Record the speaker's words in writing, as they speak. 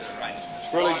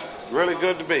really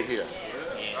good to be here.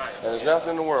 And there's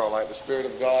nothing in the world like the Spirit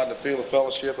of God, to feel the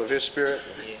fellowship of His Spirit,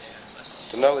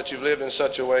 to know that you've lived in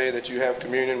such a way that you have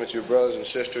communion with your brothers and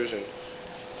sisters. And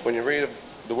when you read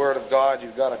the Word of God,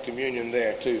 you've got a communion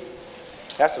there too.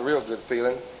 That's a real good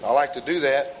feeling. I like to do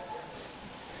that.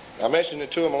 I mentioned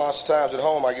it to them lots of times at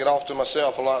home. I get off to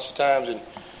myself lots of times, and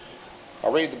I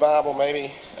read the Bible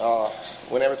maybe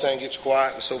when everything gets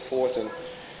quiet and so forth, and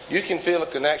you can feel a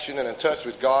connection and a touch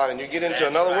with God, and you get into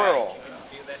another world.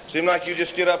 Seems like you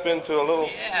just get up into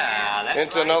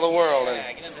another world,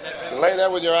 and you lay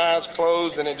there with your eyes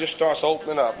closed, and it just starts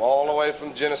opening up all the way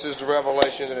from Genesis to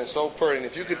Revelation, and it's so pretty. And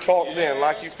if you could talk then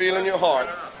like you feel in your heart,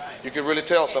 you could really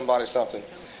tell somebody something.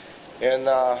 And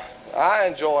I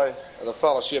enjoy the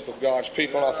fellowship of God's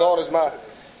people. And I thought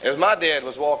as my dad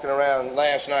was walking around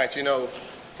last night, you know,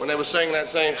 when they were singing that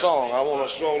same song, I want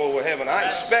to stroll over heaven. I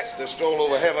expect to stroll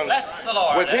over heaven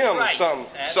with Him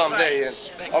someday. And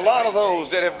a lot of those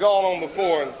that have gone on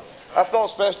before, and I thought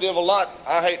especially of a lot,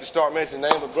 I hate to start mentioning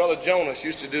names, but Brother Jonas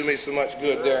used to do me so much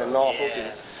good there in Norfolk.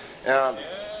 And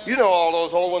you know all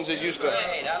those old ones that used to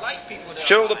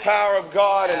show the power of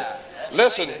God. And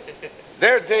listen,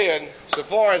 they're dead so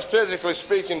far as physically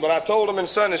speaking, but I told them in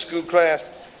Sunday school class,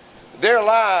 their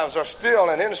lives are still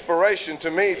an inspiration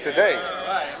to me today.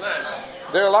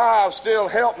 Their lives still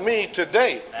help me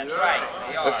today. That's right.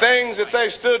 The things that they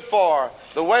stood for,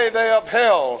 the way they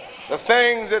upheld, the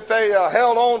things that they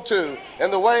held on to,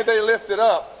 and the way they lifted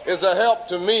up is a help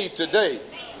to me today.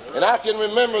 And I can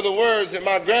remember the words that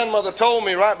my grandmother told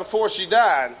me right before she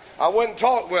died. I went and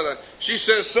talked with her. She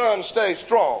says, "Son, stay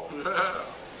strong."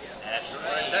 That's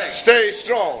right. Stay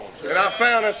strong. And I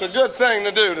found it's a good thing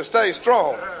to do, to stay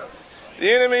strong.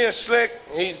 The enemy is slick.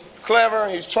 He's clever.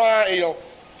 He'll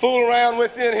fool around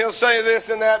with you, and he'll say this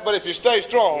and that. But if you stay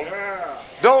strong,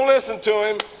 don't listen to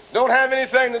him, don't have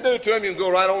anything to do to him, you can go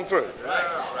right on through.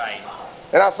 Right.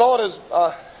 And I thought as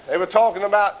they were talking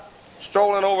about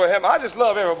strolling over heaven, I just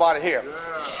love everybody here.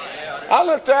 I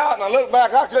looked out and I looked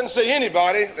back. I couldn't see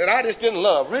anybody that I just didn't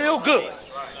love real good.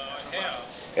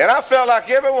 And I felt like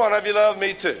every one of you loved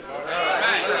me too.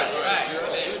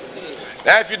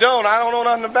 Now, if you don't, I don't know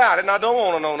nothing about it, and I don't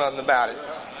want to know nothing about it.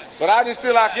 But I just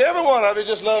feel like every one of you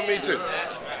just love me too.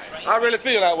 I really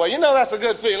feel that way. You know that's a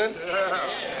good feeling.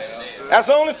 That's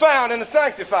only found in the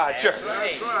sanctified church.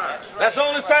 That's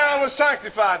only found with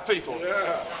sanctified people.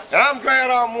 And I'm glad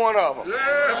I'm one of them.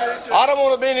 I don't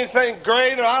want to be anything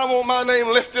great, or I don't want my name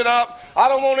lifted up. I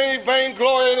don't want any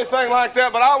vainglory or anything like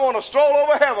that, but I want to stroll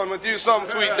over heaven with you some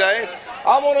sweet day.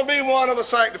 I want to be one of the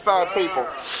sanctified people.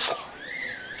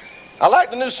 I like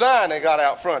the new sign they got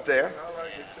out front there.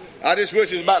 I just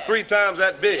wish it was about 3 times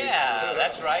that big. Yeah,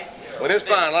 that's right. But it's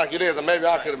fine like it is, and maybe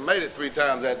I could have made it 3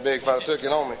 times that big if I took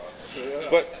it on me.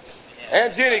 But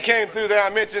Aunt Jenny came through there, I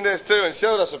mentioned this too, and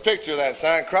showed us a picture of that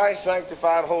sign, Christ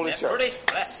Sanctified Holy Church. Pretty?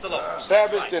 Bless the Lord.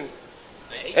 Established in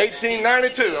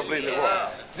 1892, I believe it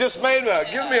was. Just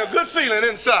give me a good feeling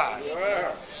inside.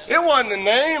 It wasn't a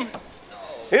name.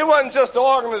 It wasn't just an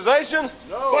organization,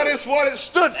 but it's what it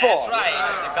stood for. That's right.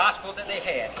 It's the gospel that they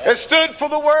had. It stood for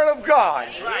the Word of God.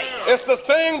 That's right. It's the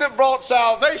thing that brought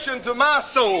salvation to my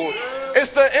soul.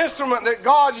 It's the instrument that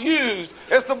God used.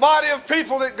 It's the body of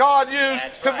people that God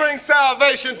used to bring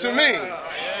salvation to me.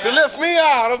 To lift me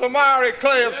out of the miry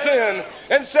clay of sin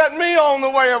and set me on the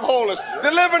way of holiness.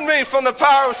 Delivering me from the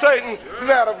power of Satan to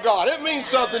that of God. It means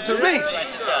something to me.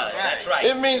 Yes, it does. That's right.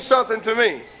 It means something to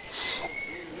me.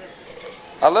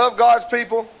 I love God's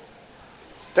people.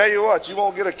 Tell you what, you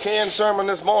won't get a canned sermon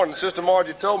this morning. Sister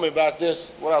Margie told me about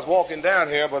this when I was walking down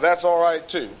here, but that's all right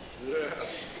too.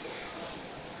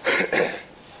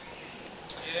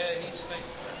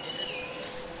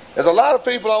 There's a lot of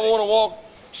people I want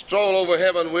to stroll over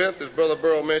heaven with, as Brother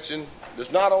Burrow mentioned,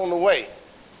 that's not on the way.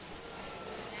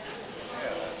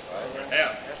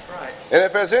 Yeah, that's right. And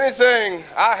if there's anything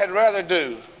I had rather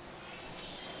do,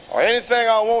 or anything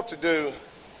I want to do,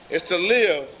 is to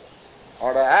live,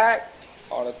 or to act,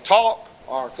 or to talk,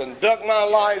 or conduct my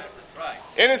life,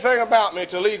 anything about me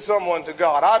to lead someone to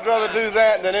God. I'd rather do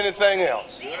that than anything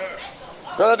else.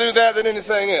 Rather do that than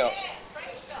anything else.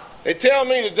 They tell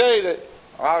me today that,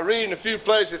 I read in a few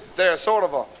places, that they're sort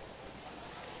of a...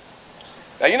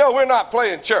 Now, you know, we're not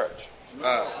playing church.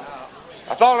 I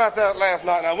thought about that last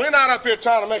night. Now, we're not up here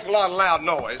trying to make a lot of loud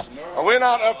noise, or we're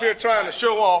not up here trying to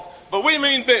show off, but we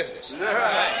mean business.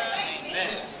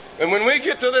 And when we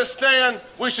get to this stand,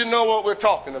 we should know what we're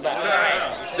talking about.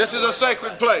 This is a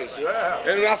sacred place.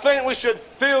 And I think we should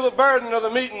feel the burden of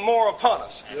the meeting more upon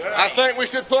us. I think we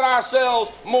should put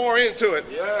ourselves more into it.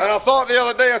 And I thought the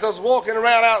other day as I was walking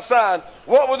around outside,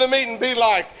 what would the meeting be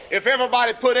like if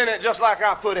everybody put in it just like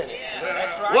I put in it?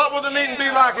 What would the meeting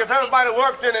be like if everybody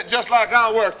worked in it just like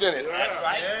I worked in it?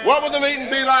 What would the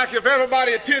meeting be like if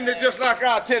everybody attended just like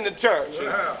I attended church?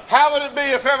 How would it be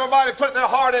if everybody put their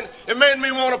heart in? It made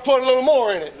me want to put a little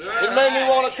more in it. It made me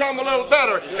want to come a little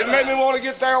better. It made me want to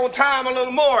get there on time a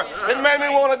little more. It made me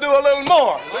want to do a little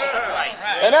more.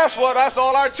 And that's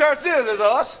all our church is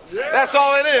us. That's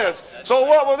all it is. So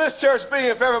what would this church be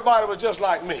if everybody was just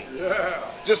like me?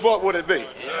 Just what would it be?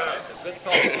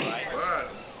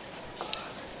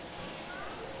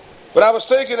 But I was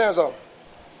thinking as a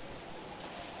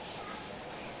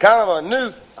kind of a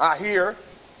new, I hear,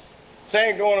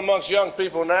 thing going amongst young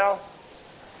people now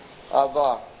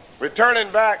of returning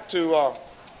back to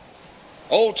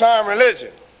old-time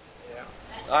religion.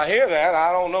 I hear that.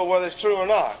 I don't know whether it's true or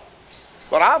not.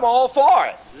 But I'm all for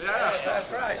it.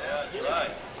 That's right.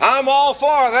 I'm all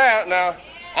for that. Now,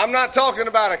 I'm not talking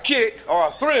about a kick or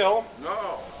a thrill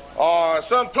or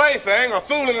some plaything or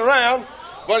fooling around.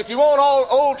 But if you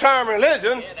want old-time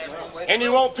religion and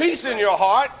you want peace in your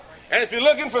heart, and if you're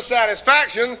looking for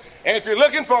satisfaction, and if you're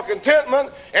looking for contentment,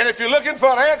 and if you're looking for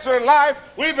an answer in life,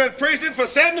 we've been preaching for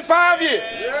 75 years.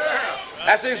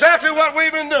 That's exactly what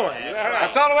we've been doing. I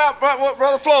thought about what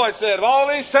Brother Floyd said, of all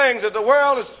these things that the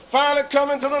world is finally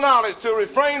coming to the knowledge to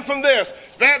refrain from this.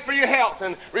 It's bad for your health,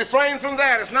 and refrain from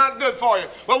that. It's not good for you.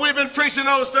 But we've been preaching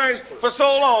those things for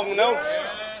so long, you know.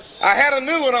 I had a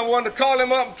new one I wanted to call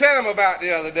him up and tell him about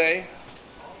the other day.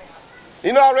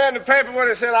 You know, I read in the paper where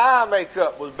they said eye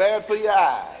makeup was bad for your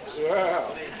eyes.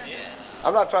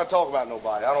 I'm not trying to talk about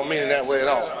nobody. I don't mean it that way at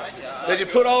all. That you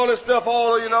put all this stuff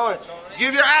all, you know, and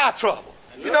give you eye trouble.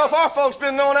 You know, if our folks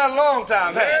been knowing that a long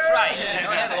time, hey. That's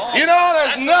right. You know,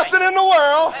 there's nothing in the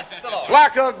world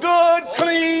like a good,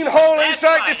 clean, holy,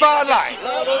 sanctified life.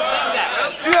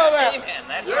 Do you know that?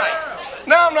 That's right.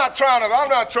 Now I'm not trying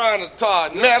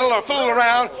to meddle or fool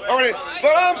around or anything,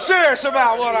 but I'm serious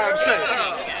about what I'm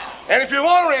saying. And if you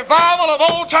want a revival of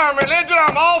old-time religion,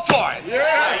 I'm all for it.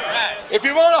 If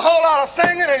you want a whole lot of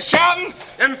singing and shouting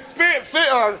and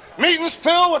meetings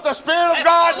filled with the Spirit of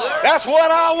God, that's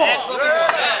what I want.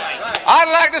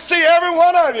 I'd like to see every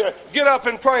one of you get up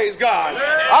and praise God.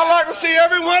 I'd like to see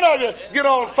every one of you get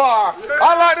on fire.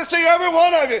 I'd like to see every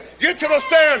one of you get to the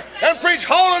stand and preach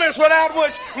holiness without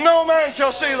which no man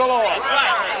shall see the Lord.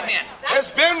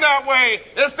 It's been that way.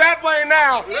 It's that way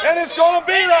now. And it's going to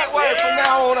be that way from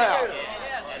now on out.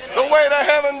 The way to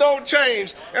heaven don't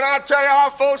change. And I tell you,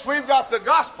 our folks, we've got the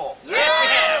gospel.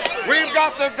 We've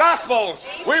got the gospel.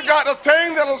 We've got the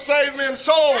thing that'll save men's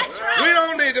souls. We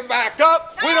don't need to back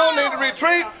up. We don't need to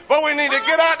retreat. But we need to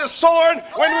get out the sword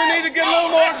when we need to get a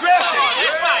little more aggressive.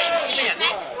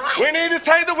 We need to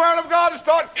take the word of God and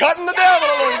start cutting the devil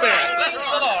a little bit.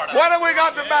 What have we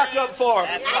got to back up for?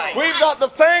 We've got the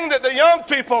thing that the young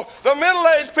people, the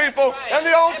middle-aged people, and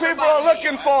the old people are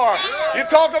looking for. You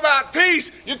talk about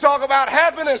peace. You talk about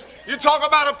happiness. You talk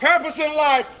about a purpose in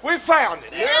life. We found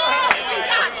it.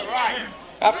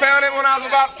 I found it when I was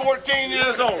about 14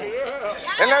 years old.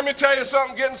 And let me tell you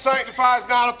something, getting sanctified is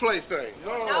not a plaything.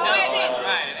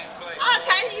 I'll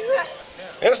tell you.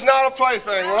 It's not a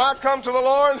plaything. When I come to the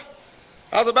Lord,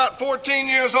 I was about 14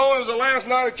 years old. It was the last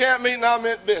night of camp meeting. I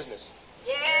meant business.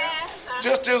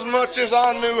 Just as much as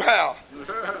I knew how.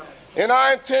 And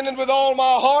I intended with all my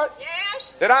heart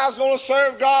that I was going to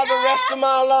serve God the rest of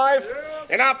my life.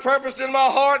 And I purposed in my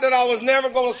heart that I was never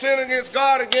going to sin against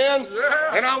God again.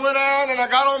 And I went out and I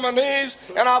got on my knees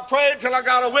and I prayed till I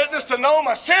got a witness to know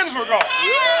my sins were gone.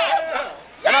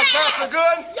 And I felt so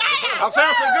good. I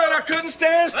felt so good I couldn't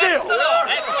stand still.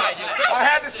 I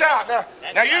had to shout.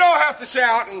 Now you don't have to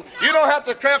shout and you don't have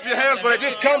to clap your hands, but it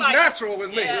just comes natural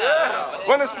with me.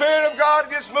 When the Spirit of God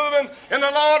gets moving and the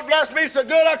Lord blessed me so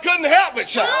good, I couldn't help but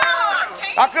shout.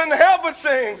 I couldn't help but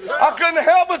sing. I couldn't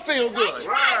help but feel good.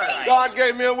 God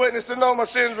gave me a witness to know my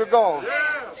sins were gone.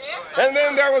 And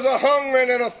then there was a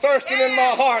hungering and a thirsting in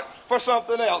my heart for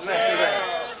something else after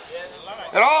that.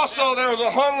 And also there was a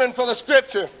hungering for the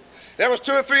Scripture. There was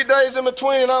 2 or 3 days in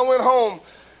between and I went home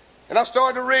and I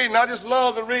started to read, and I just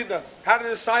love to read how the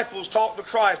disciples talked to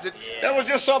Christ. There was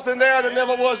just something there that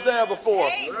never was there before.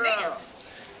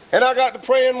 And I got to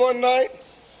praying one night.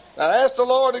 I asked the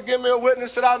Lord to give me a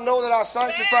witness that I know that I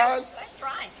sanctified. That's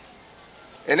right.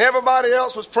 And everybody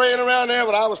else was praying around there,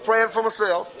 but I was praying for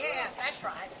myself. Yeah, that's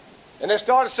right. And they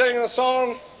started singing a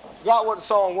song. Forgot what the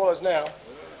song was now.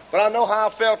 But I know how I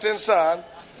felt inside.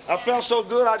 I felt so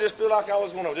good, I just feel like I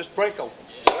was going to just break open.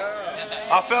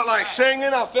 I felt like singing.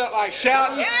 I felt like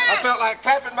shouting. I felt like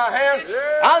clapping my hands.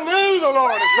 I knew the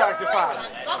Lord had sanctified me.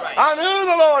 I knew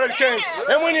the Lord had came.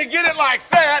 And when you get it like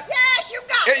that,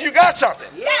 you got something.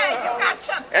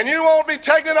 And you won't be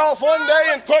taking it off one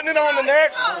day and putting it on the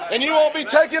next. And you won't be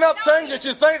taking up things that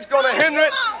you think's going to hinder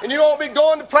it. And you won't be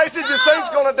going to places you think's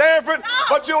going to dampen it.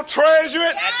 But you'll treasure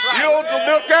it. You'll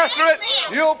look after it.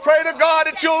 You'll pray to God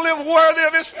that you'll live worthy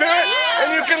of His Spirit.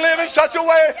 And you can live in such a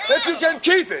way that you can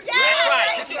keep it.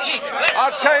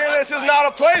 I'll tell you, this is not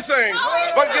a plaything,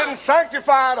 but getting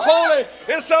sanctified, holy,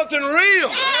 is something real.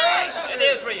 It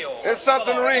is real. It's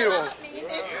something real.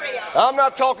 I'm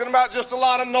not talking about just a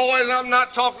lot of noise. I'm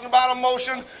not talking about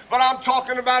emotion, but I'm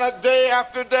talking about a day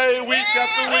after day, week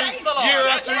after week, year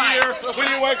after year. When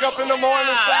you wake up in the morning,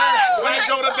 it's there. When you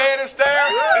go to bed, it's there.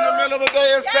 In the middle of the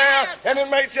day, it's there. And it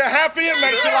makes you happy. It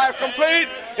makes your life complete.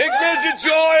 It gives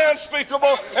you joy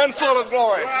unspeakable and full of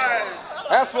glory.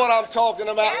 That's what I'm talking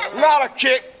about. Not a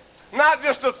kick, not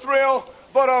just a thrill,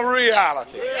 but a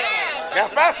reality. Now,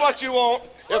 if that's what you want,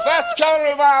 if that's the kind of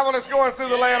revival that's going through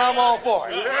the land, I'm all for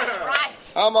it.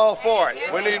 I'm all for it.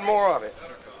 We need more of it.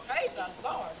 Praise the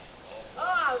Lord. Oh,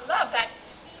 I love that.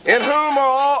 In whom are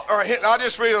all, or I'll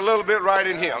just read a little bit right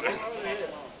in Him.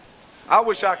 I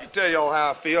wish I could tell you all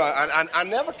how I feel. I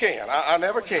never can. I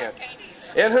never can.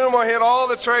 In whom are hid all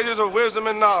the treasures of wisdom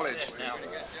and knowledge.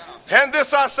 And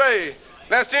this I say,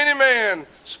 lest any man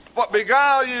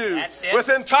beguile you with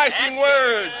enticing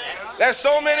words. There's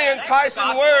so many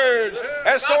enticing words.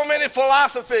 There's so many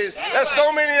philosophies. There's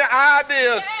so many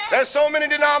ideas. There's so many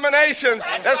denominations.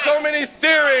 There's so many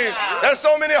theories. There's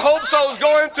so many hope souls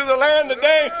going through the land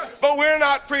today. But we're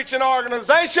not preaching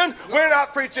organization. We're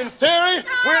not preaching theory.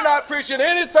 We're not preaching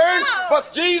anything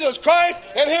but Jesus Christ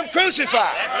and Him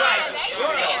crucified.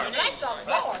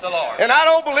 And I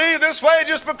don't believe this way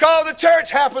just because the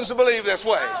church happens to believe this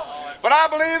way. But I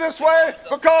believe this way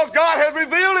because God has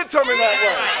revealed it to me that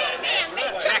way.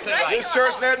 Exactly right. This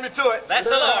church led me to it. That's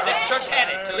the Lord. This church had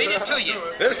it to lead it to you.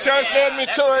 This church led me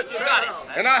to it. You got it.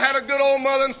 And I had a good old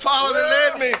mother and father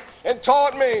that led me and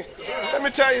taught me. Let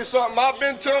me tell you something. I've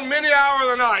been to them many hours of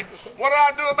the night. What do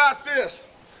I do about this?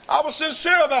 I was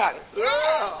sincere about it.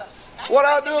 What do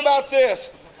I do about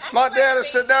this? My dad has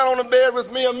sat down on the bed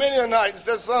with me a many a night and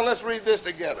said, son, let's read this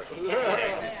together.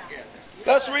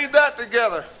 Let's read that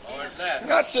together.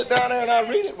 And I sit down there and I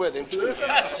read it with him too.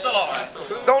 That's the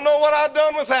Lord. Don't know what I've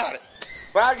done without it.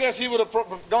 But I guess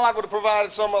God would have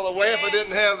provided some other way if I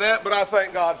didn't have that, but I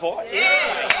thank God for it.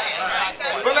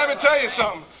 But let me tell you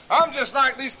something. I'm just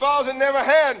like these fellows that never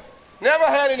had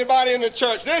anybody in the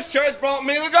church. This church brought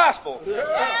me the gospel.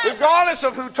 Regardless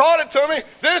of who taught it to me,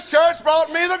 this church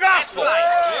brought me the gospel.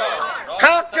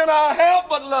 How can I help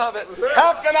but love it?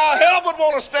 How can I help but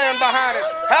want to stand behind it?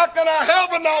 How can I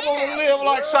help but not want to live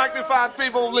like sanctified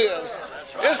people live?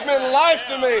 It's been life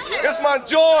to me. It's my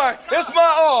joy. It's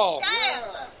my all.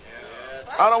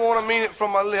 I don't want to mean it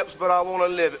from my lips, but I want to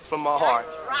live it from my heart.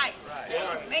 Right.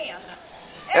 Amen.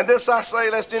 And this I say,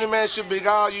 lest any man should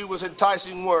beguile you with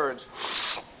enticing words.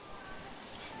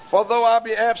 For though I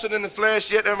be absent in the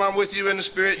flesh, yet am I with you in the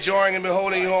spirit, joying and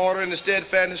beholding your order in the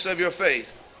steadfastness of your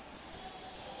faith.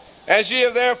 As ye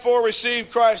have therefore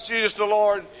received Christ Jesus the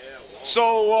Lord,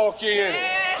 so walk ye in him.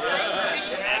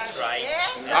 That's right.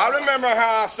 I remember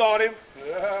how I sought him.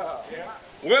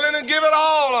 Willing to give it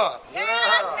all up.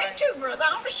 Yes, me too, brother.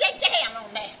 I want to shake your hand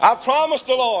on that. I promised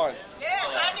the Lord. Yes,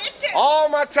 I did too. All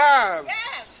my time. Yes.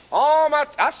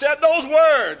 I said those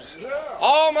words.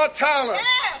 All my talent.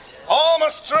 Yes. All my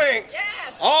strength.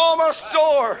 Yes. All my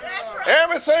store. That's right.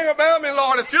 Everything about me,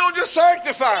 Lord. If you'll just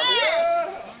sanctify me.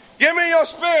 Yes. Give me your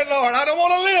spirit, Lord. I don't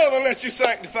want to live unless you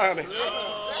sanctify me.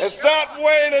 It's that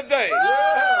way today.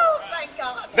 Oh, thank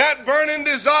God. That burning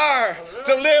desire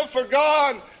to live for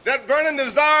God. That burning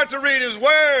desire to read His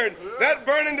Word. That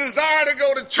burning desire to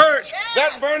go to church.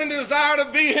 That burning desire to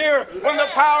be here when the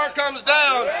power comes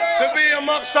down. To be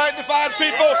amongst sanctified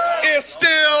people is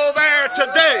still there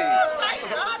today. Thank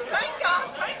God, thank God,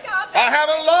 thank God. I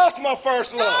haven't lost my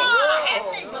first love. Oh, I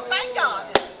hadn't either, thank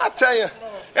God. I tell you,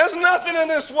 there's nothing in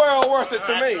this world worth it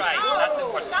to me. That's right.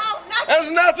 No, nothing.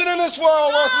 There's nothing in this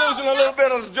world worth losing a little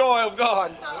bit of the joy of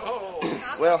God.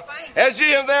 Well, as ye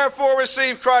have therefore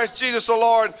received Christ Jesus the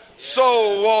Lord,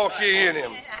 so walk ye in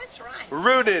him. That's right.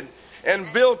 Rooted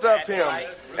and built up him,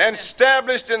 and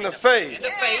established in the faith,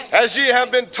 as ye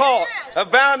have been taught,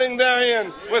 abounding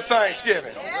therein with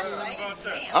thanksgiving. Yes,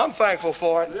 amen. I'm thankful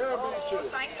for it. Oh,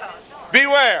 thank God.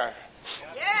 Beware.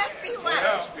 Yes,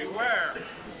 beware.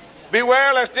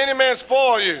 Beware lest any man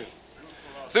spoil you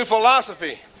through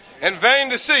philosophy and vain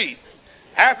deceit,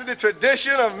 after the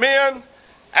tradition of men,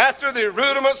 after the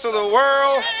rudiments of the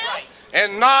world,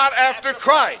 and not after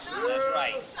Christ. That's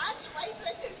right.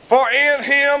 For in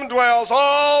him dwells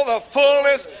all the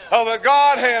fullness of the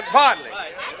Godhead bodily.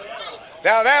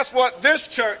 Now that's what this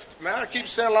church, man, I keep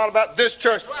saying a lot about this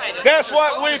church. That's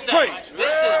what we preach.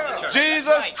 This is the church.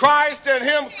 Jesus Christ and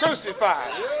him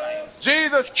crucified.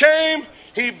 Jesus came,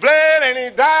 he bled and he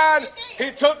died. He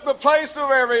took the place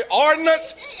of every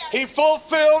ordinance. He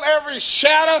fulfilled every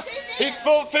shadow. He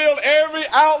fulfilled every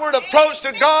outward approach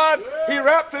to God. He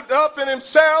wrapped it up in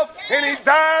himself and he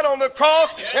died on the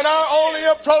cross. And our only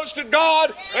approach to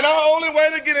God and our only way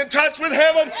to get in touch with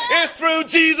heaven is through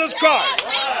Jesus Christ.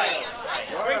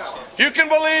 You can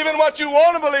believe in what you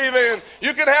want to believe in.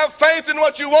 You can have faith in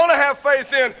what you want to have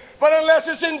faith in. But unless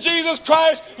it's in Jesus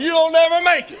Christ, you'll never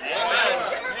make it.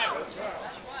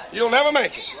 You'll never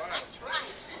make it.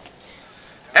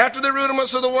 After the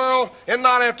rudiments of the world and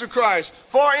not after Christ.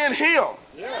 For in him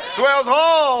dwells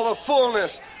all the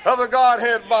fullness of the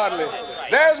Godhead bodily.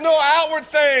 There's no outward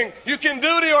thing you can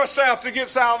do to yourself to get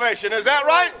salvation. Is that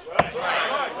right?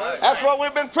 That's what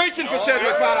we've been preaching for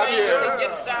 75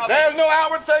 years. There's no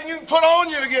outward thing you can put on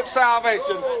you to get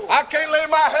salvation. I can't lay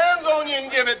my hands on you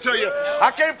and give it to you.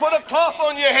 I can't put a cloth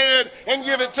on your head and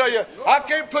give it to you. I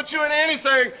can't put you in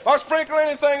anything or sprinkle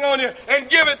anything on you and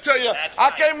give it to you.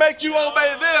 I can't make you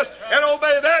obey this and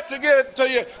obey that to get it to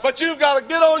you. But you've got to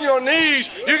get on your knees.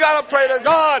 You got to pray to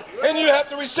God, and you have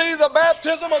to receive the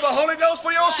baptism of the Holy Ghost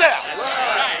for yourself.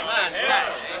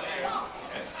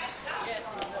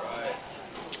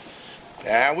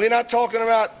 Now, we're not talking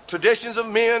about traditions of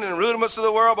men and rudiments of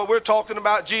the world, but we're talking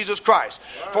about Jesus Christ.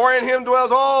 For in him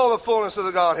dwells all the fullness of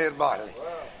the Godhead bodily.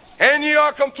 And ye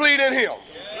are complete in him.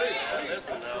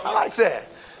 I like that.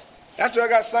 After I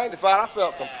got sanctified, I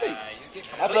felt complete.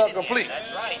 I felt complete.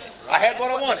 I had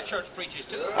what I wanted.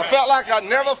 I felt like I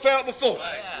never felt before.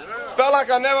 Felt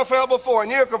like I never felt before.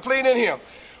 And ye are complete in him,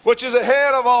 which is the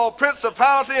head of all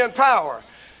principality and power,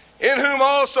 in whom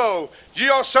also ye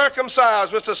are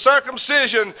circumcised with the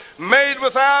circumcision made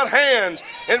without hands,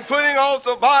 in putting off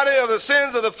the body of the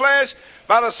sins of the flesh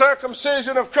by the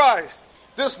circumcision of Christ.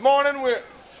 This morning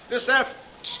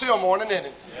still morning, isn't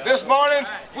it? This morning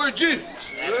we're Jews.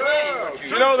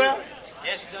 You know that?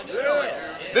 Yes, I do know it.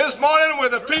 This morning we're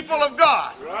the people of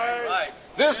God.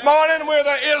 This morning we're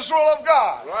the Israel of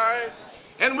God.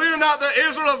 And we're not the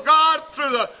Israel of God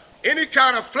through any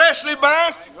kind of fleshly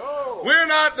birth. We're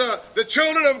not the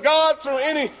children of God through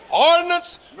any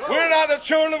ordinance. We're not the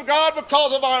children of God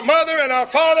because of our mother and our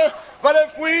father. But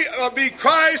if we be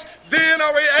Christ, then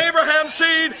are we Abraham's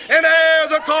seed and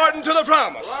heirs according to the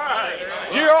promise.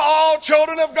 You are all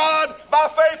children of God by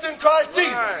faith in Christ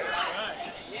Jesus.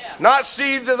 Not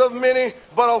seeds as of many,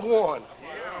 but of one.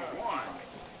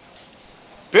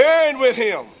 Buried with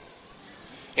him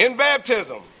in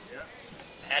baptism.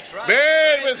 That's right.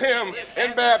 Buried with him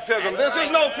in baptism. This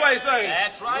is no plaything.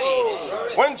 That's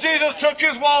right. When Jesus took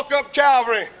his walk up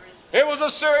Calvary, it was a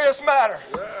serious matter.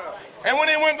 And when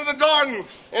he went to the garden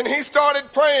and he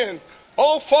started praying,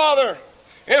 "Oh, Father,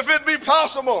 if it be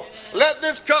possible, let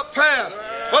this cup pass.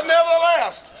 But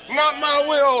nevertheless, not my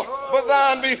will, but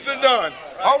thine be done."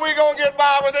 Are we going to get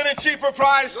by with any cheaper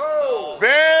price?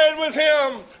 Buried with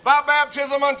him by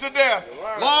baptism unto death.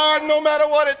 Lord, no matter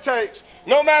what it takes,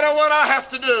 no matter what I have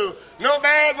to do, no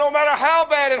matter how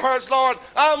bad it hurts, Lord,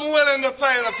 I'm willing to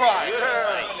pay the price.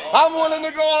 I'm willing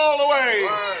to go all the way.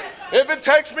 If it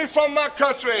takes me from my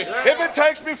country, if it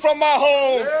takes me from my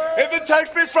home, if it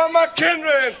takes me from my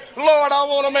kindred, Lord, I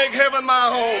want to make heaven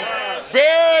my home.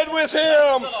 Buried with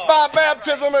him by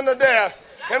baptism into death.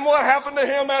 And what happened to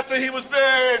him after he was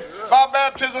buried by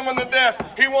baptism into death?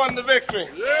 He won the victory.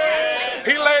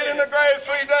 He laid in the grave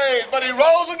 3 days, but he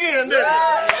rose again,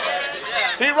 didn't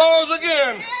he? He rose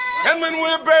again. And when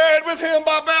we're buried with him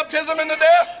by baptism into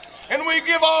death, and we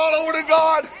give all over to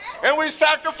God, and we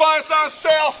sacrifice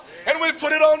ourselves, and we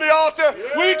put it on the altar,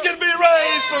 we can be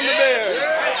raised from the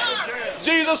dead.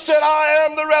 Jesus said, "I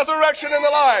am the resurrection and the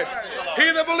life.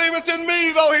 He that believeth in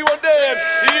me, though he were dead,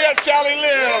 yet shall he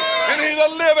live. And he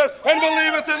that liveth and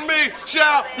believeth in me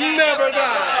shall never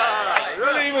die."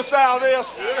 Believest thou this?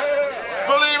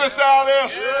 Believest thou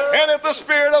this? And if the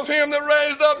spirit of him that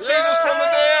raised up Jesus from the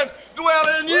dead dwell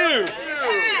in you,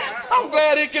 I'm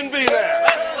glad he can be there.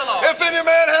 If any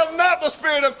man have not the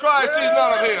Spirit of Christ, he's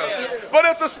none of his. But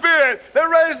if the Spirit that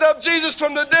raised up Jesus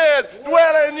from the dead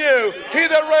dwell in you, he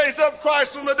that raised up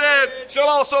Christ from the dead shall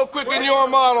also quicken your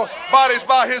mortal bodies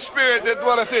by his Spirit that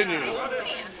dwelleth in you.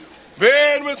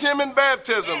 Buried with him in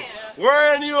baptism,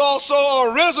 wherein you also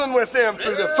are risen with him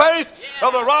through the faith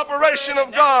of the operation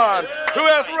of God, who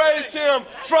hath raised him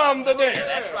from the dead.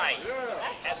 That's right.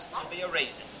 That has to be a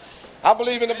reason. I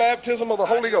believe in the baptism of the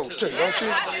Holy Ghost too, don't you?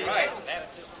 Right.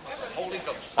 Baptism of the Holy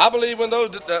Ghost. I believe when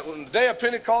when the day of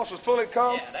Pentecost was fully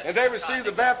come and they received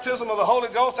the baptism of the Holy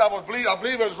Ghost, I believe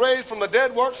it was raised from the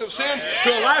dead works of sin to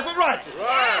a life of righteousness.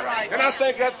 And I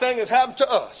think that thing has happened to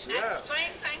us. That's the same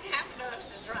thing happened to us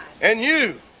is right. And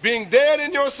you, being dead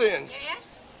in your sins,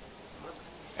 Yes.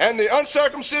 and the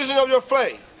uncircumcision of your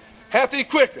flesh, hath he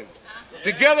quickened,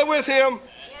 together with him,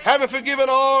 having forgiven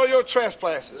all your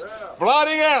trespasses,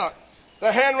 blotting out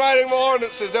the handwriting of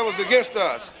ordinances that was against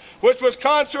us, which was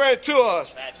contrary to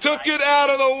us, took it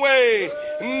out of the way,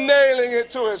 nailing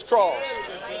it to his cross.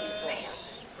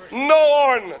 No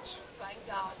ordinance, Thank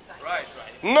God. Thank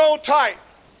God. no type,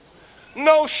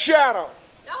 no shadow,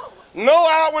 No. no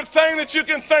outward thing that you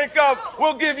can think of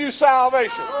will give you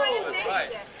salvation. Right.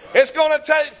 It's going to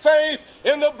take faith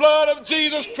in the blood of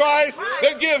Jesus Christ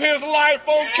that give his life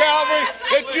on Calvary,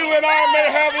 that you and I may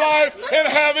have life and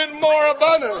have it more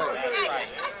abundantly.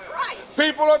 That's right.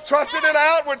 People are trusting in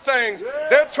outward things.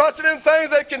 They're trusting in things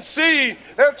they can see.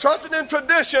 They're trusting in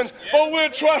traditions. But we're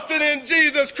trusting in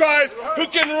Jesus Christ who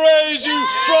can raise you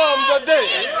from the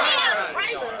dead.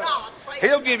 Praise God. Praise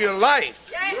He'll give you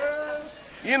life. Yes.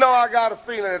 You know, I got a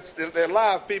feeling that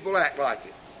live people act like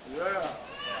it.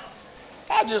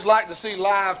 I just like to see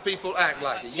live people act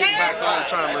like it. Getting back to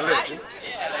old-time religion.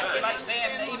 Yeah, like saying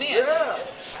amen. Hallelujah.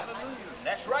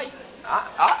 That's right.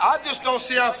 I just don't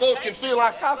see how folks can feel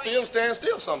like I feel and stand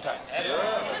still sometimes.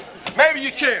 Maybe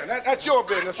you can. That's your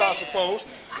business, I suppose.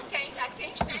 I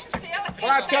can't stand still. But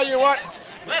I tell you what,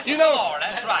 Bless you the know, Lord.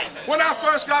 That's right. when I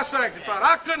first got sanctified,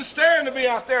 I couldn't stand to be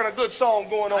out there and a good song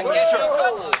going on in the Yes, you church.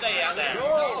 couldn't say out there.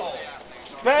 No.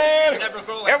 Man, Never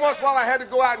grow up. every once in a while I had to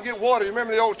go out and get water. You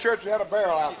remember the old church, we had a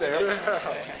barrel out there.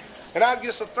 And I'd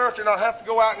get so thirsty and I'd have to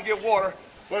go out and get water.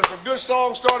 But if a good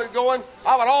song started going,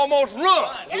 I would almost run.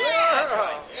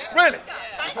 Really.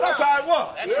 That's how it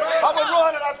was. I would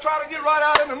run and I'd try to get right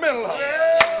out in the middle of it.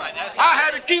 I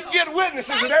had to keep getting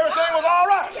witnesses that everything was all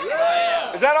right.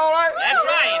 Is that all right? That's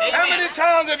right. How Amen. many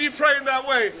times have you prayed that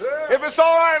way? If it's all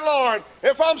right, Lord,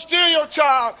 if I'm still your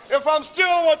child, if I'm still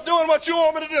doing what you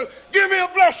want me to do, give me a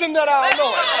blessing that I'll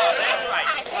know it.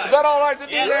 That's right. Is that all right to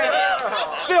do Yes,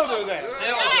 that? Still do that.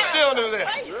 Still do that.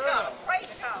 Praise God. Praise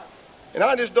God. And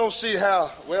I just don't see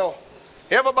how, well,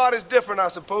 everybody's different, I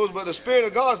suppose, but the Spirit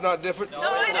of God's not different. No,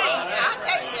 it ain't. I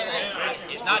tell you it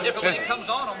ain't. It's not different when it comes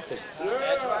on them.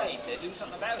 That's right. They do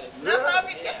something about it. None of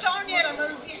it gets on you to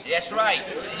move you. That's right.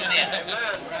 Amen.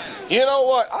 You know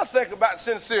what? I think about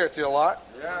sincerity a lot.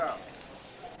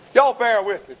 Y'all bear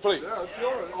with me, please.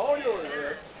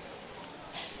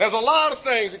 There's a lot of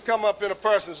things that come up in a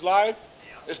person's life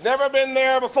that's never been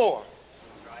there before.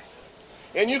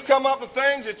 And you come up with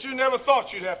things that you never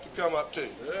thought you'd have to come up to.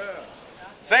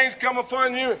 Things come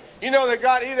upon you. You know,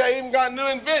 they even got new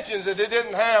inventions that they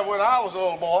didn't have when I was a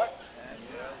little boy.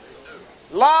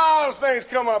 A lot of things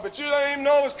come up that you don't even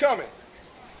know was coming.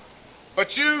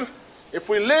 But you, if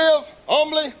we live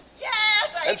humbly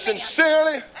Yes, amen. and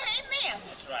sincerely, Amen.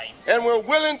 That's right. and we're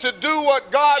willing to do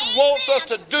what God wants us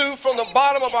to do from the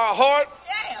bottom of our heart,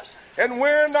 Yes. and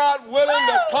we're not willing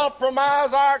to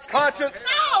compromise our conscience,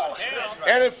 No.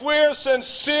 and if we're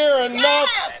sincere enough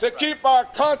to keep our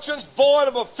conscience void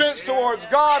of offense towards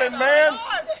God and man,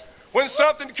 Lord. when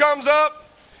something comes up,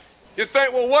 you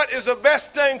think, well, what is the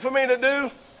best thing for me to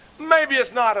do? Maybe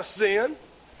it's not a sin.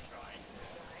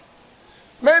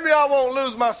 Maybe I won't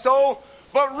lose my soul.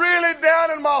 But really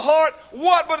down in my heart,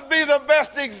 what would be the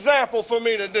best example for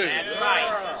me to do? That's right.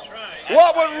 That's right.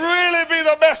 What would really be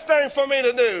the best thing for me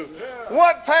to do?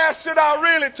 What path should I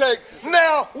really take?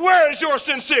 Now, where is your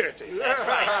sincerity? That's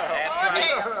right. That's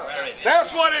right. Where is it?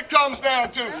 That's what it comes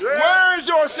down to. Where is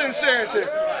your sincerity?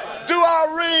 Do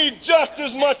I read just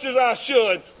as much as I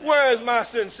should? Where is my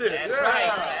sincerity? That's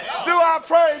right. That's Do I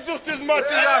pray just as much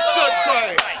as I should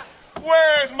pray?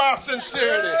 Where is my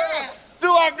sincerity? Do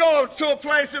I go to a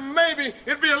place and maybe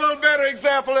it'd be a little better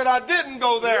example that I didn't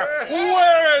go there?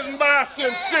 Where is my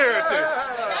sincerity?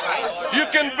 You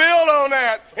can build on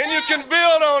that, and you can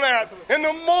build on that. And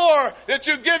the more that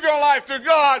you give your life to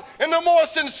God, and the more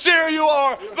sincere you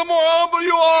are, the more humble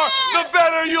you are, the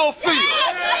better you'll feel.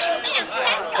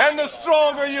 And the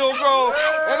stronger you'll grow.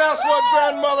 And that's what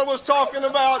grandmother was talking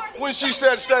about when she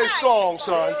said, stay strong,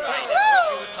 son. what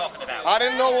she was talking about. I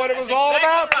didn't know what it was all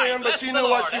about then, but she knew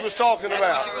what she was talking That's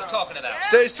what she about. was talking about.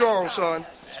 Stay strong, son.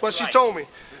 That's what she told me.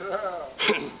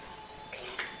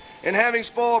 And having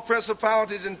spoiled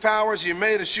principalities and powers, you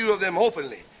made a show of them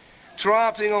openly,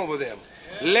 triumphing over them.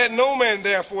 Let no man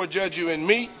therefore judge you in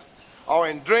meat, or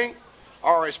in drink,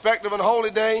 or respect of an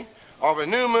holy day, or of a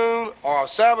new moon, or of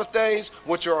Sabbath days,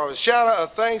 which are a shadow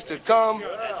of things to come,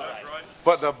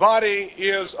 but the body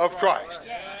is of Christ.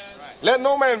 Let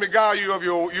no man beguile you of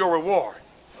your reward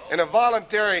in a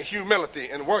voluntary humility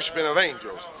and worshiping of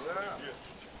angels.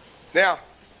 Now,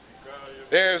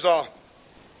 there's a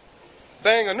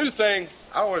new thing,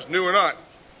 I don't know if it's new or not.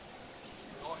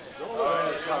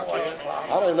 I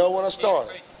don't even know when I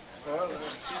started.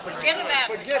 Forget about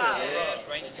it.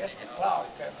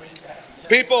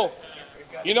 People,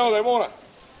 you know, they want to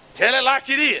tell it like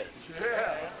it is.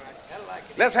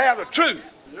 Let's have the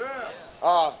truth.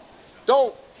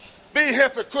 Don't be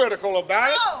hypocritical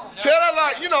about it. Tell it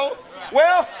like, you know,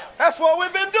 well, that's what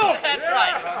we've been doing. That's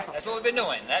right. That's what we've been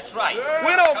doing. That's right.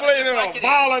 We don't believe in a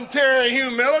voluntary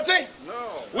humility.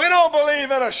 We don't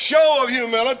believe in a show of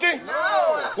humility.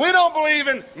 We don't believe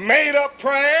in made-up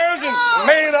prayers and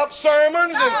made-up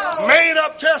sermons and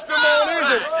made-up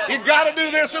testimonies and you got to do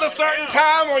this at a certain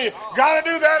time or you got to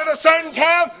do that at a certain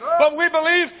time. But we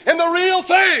believe in the real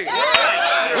thing.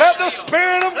 Let the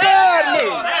Spirit of God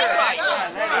move.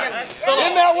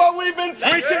 Isn't that what we've been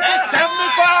preaching for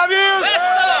 75 years?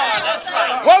 That's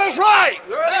right. Well, it's right.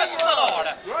 Bless the Lord.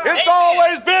 It's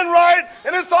always been right,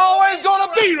 and it's always going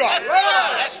to be right.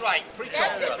 That's right. Preach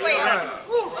on, brother.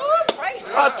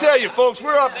 I tell you, folks,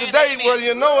 we're up to date whether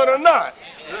you know it or not.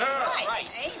 Right.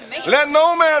 Amen. Let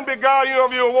no man beguile you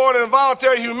of your reward in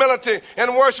voluntary humility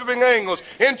and worshiping angels,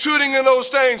 intruding in those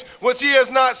things which he has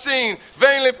not seen,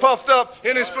 vainly puffed up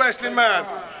in his fleshly mind.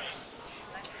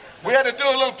 We had to do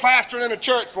a little plastering in the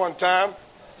church one time,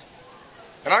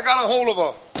 and I got a hold of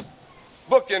a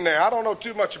book in there. I don't know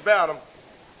too much about them.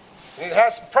 It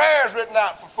has some prayers written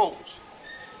out for folks.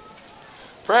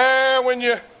 Prayer when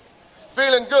you're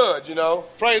feeling good, you know,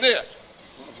 pray this.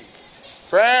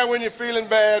 Prayer when you're feeling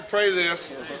bad, pray this.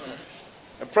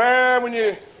 And prayer when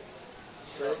you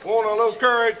want a little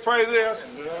courage, pray this.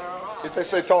 If they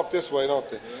say talk this way, don't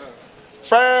they?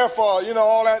 Prayer for, you know,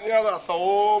 all that and the other. I thought,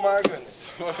 oh my goodness.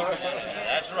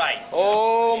 That's right.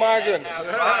 Oh my goodness. That's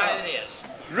right it is.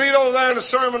 Read over there in the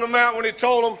Sermon on the Mount when he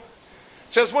told them,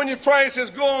 says when you pray,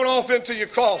 says go on off into your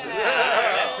closet.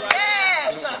 That's right.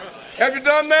 Yes. Have you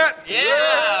done that?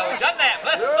 Yeah, we've done that.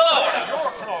 Bless the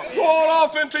Lord. Go on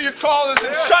off into your closet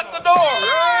and shut the door.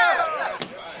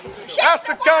 That's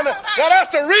the kind of, now that's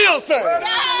the real thing.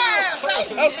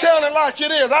 That's telling it like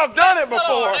it is. I've done it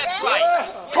before. That's right.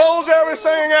 Close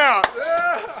everything out.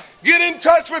 Get in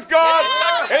touch with God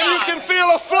and you can feel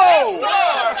a flow.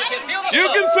 You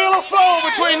can feel a flow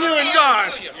between you and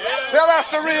God. Now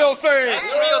that's the real thing.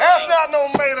 That's not no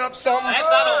made up something. That's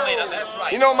not all made up. That's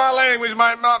right. You know, my language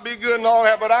might not be good and all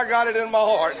that, but I got it in my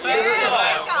heart.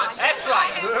 That's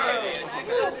right.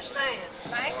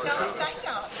 Thank God, thank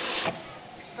God.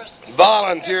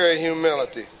 Voluntary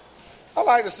humility. I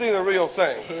like to see the real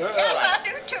thing. Yes, I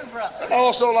do too, brother. I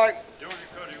also like,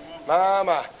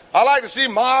 I like to see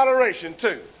moderation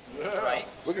too. That's right.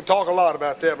 We can talk a lot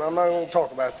about that, but I'm not going to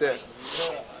talk about that.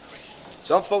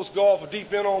 Some folks go off a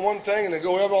deep end on one thing and they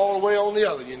go all the way on the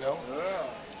other, you know.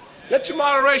 Let your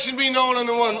moderation be known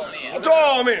unto one, to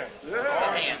all men.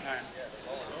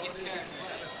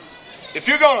 If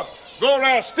you're going to go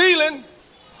around stealing,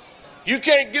 you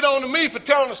can't get on to me for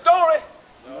telling a story.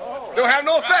 Don't have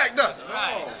no effect, does it?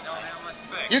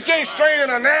 You can't strain in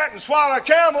a gnat and swallow a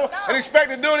camel and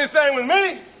expect to do anything with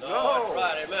me. No.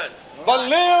 Right, amen. But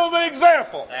live the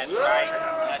example. That's right.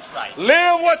 That's right.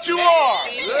 Live what you are.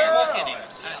 Walk in him.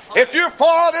 If you're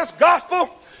for this gospel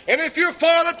and if you're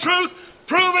for the truth,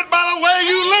 prove it by the way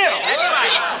you live.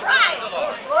 Right.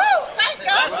 Woo, thank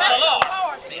God. Bless the Lord.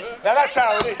 Now that's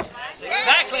how it is. That's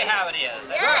exactly how it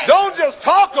is. Don't just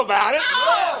talk about it.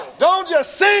 Don't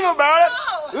just sing about it.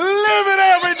 Live it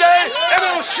every day and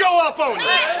it'll show up on you.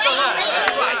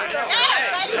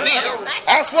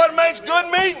 That's what makes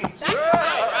good meetings.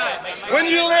 When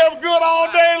you live good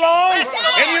all day long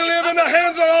and you live in the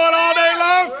hands of the Lord all day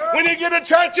long, when you get to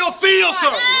church, you'll feel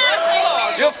something.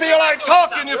 You'll feel like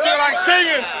talking, you'll feel like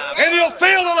singing, and you'll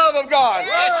feel the love of God.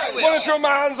 When it's your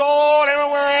mind's all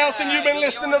everywhere else and you've been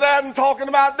listening to that and talking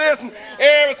about this and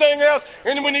everything else,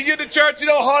 and when you get to church, you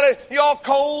know, honey, you're all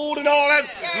cold and all that.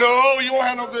 No, you won't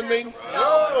have no good meeting.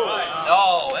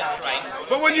 No, that's right.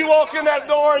 But when you walk in that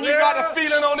door and you got a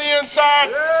feeling on the inside,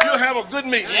 you'll have a good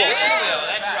meeting. Yes, you will.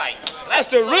 That's right. That's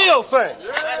the real thing.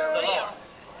 Bless the Lord.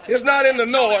 It's not in the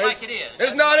noise. Like it is.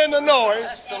 It's not in the noise.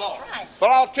 Bless the Lord. But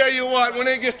I'll tell you what, when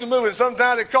it gets to moving,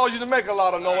 sometimes it causes you to make a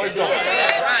lot of noise, don't it?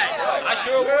 That's right. I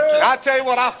sure would too. I tell you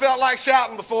what, I felt like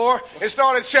shouting before and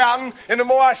started shouting, and the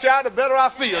more I shout, the better I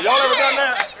feel. Y'all ever done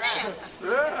that? The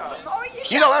more you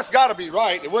You know, that's got to be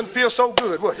right. It wouldn't feel so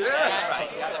good, would it?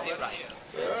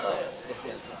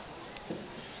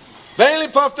 Vainly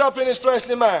puffed up in his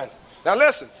fleshly mind. Now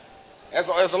listen, there's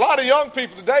a lot of young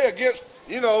people today against,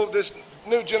 this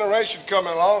new generation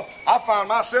coming along. I find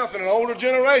myself in an older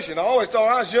generation. I always thought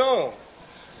I was young.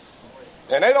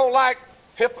 And they don't like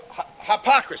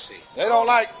hypocrisy. They don't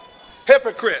like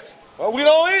hypocrites. Well, we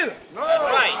don't either. No. That's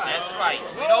right.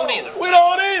 We don't either. We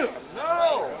don't either.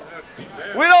 No.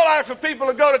 We don't like for people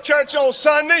to go to church on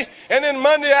Sunday and then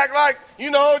Monday act like,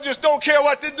 just don't care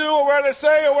what they do or where they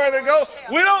say or where they go.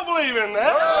 We don't believe in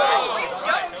that.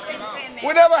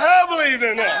 We never have believed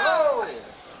in that.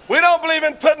 We don't believe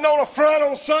in putting on a front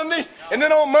on Sunday and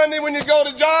then on Monday when you go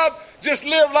to job, just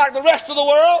live like the rest of the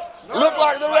world, look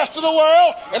like the rest of the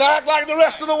world, and act like the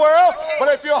rest of the world. But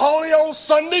if you're holy on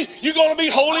Sunday, you're going to be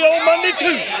holy on Monday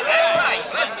too. That's right.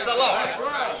 Bless the Lord.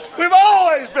 We've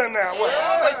always been that way.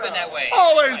 Always been that way.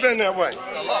 Always been that way.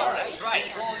 Bless the Lord. That's right.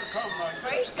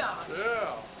 Praise God.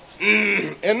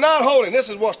 And not holding, this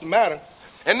is what's the matter,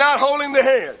 and not holding the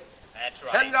head. That's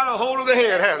right. Hadn't got a hold of the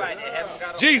head, has Right. it? They haven't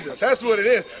got a Jesus, that's what it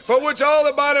is. For which all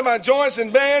the body by joints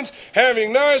and bands,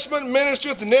 having nourishment,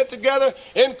 ministereth and knit together,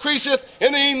 increaseth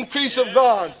in the increase of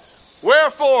God.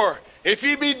 Wherefore, if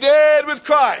ye be dead with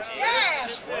Christ,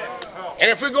 Yes. and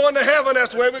if we're going to heaven, that's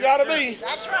the way we got to be.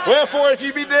 That's right. Wherefore, if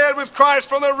ye be dead with Christ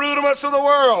from the rudiments of the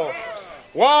world,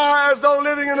 why, as though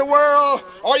living in the world,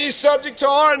 are ye subject to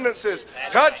ordinances?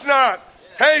 Touch not,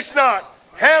 taste not,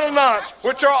 handle not,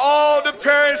 which are all to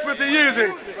perish with the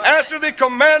using, after the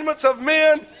commandments of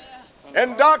men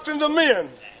and doctrines of men,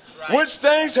 which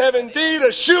things have indeed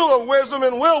a shew of wisdom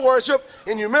and will worship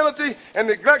in humility and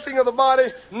neglecting of the body,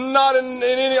 not in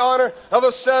any honor of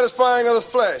the satisfying of the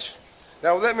flesh.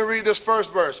 Now let me read this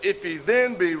first verse. If ye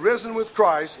then be risen with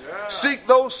Christ, seek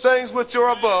those things which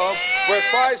are above, where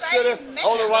Christ sitteth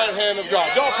on the right hand of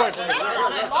God. Y'all pray for me.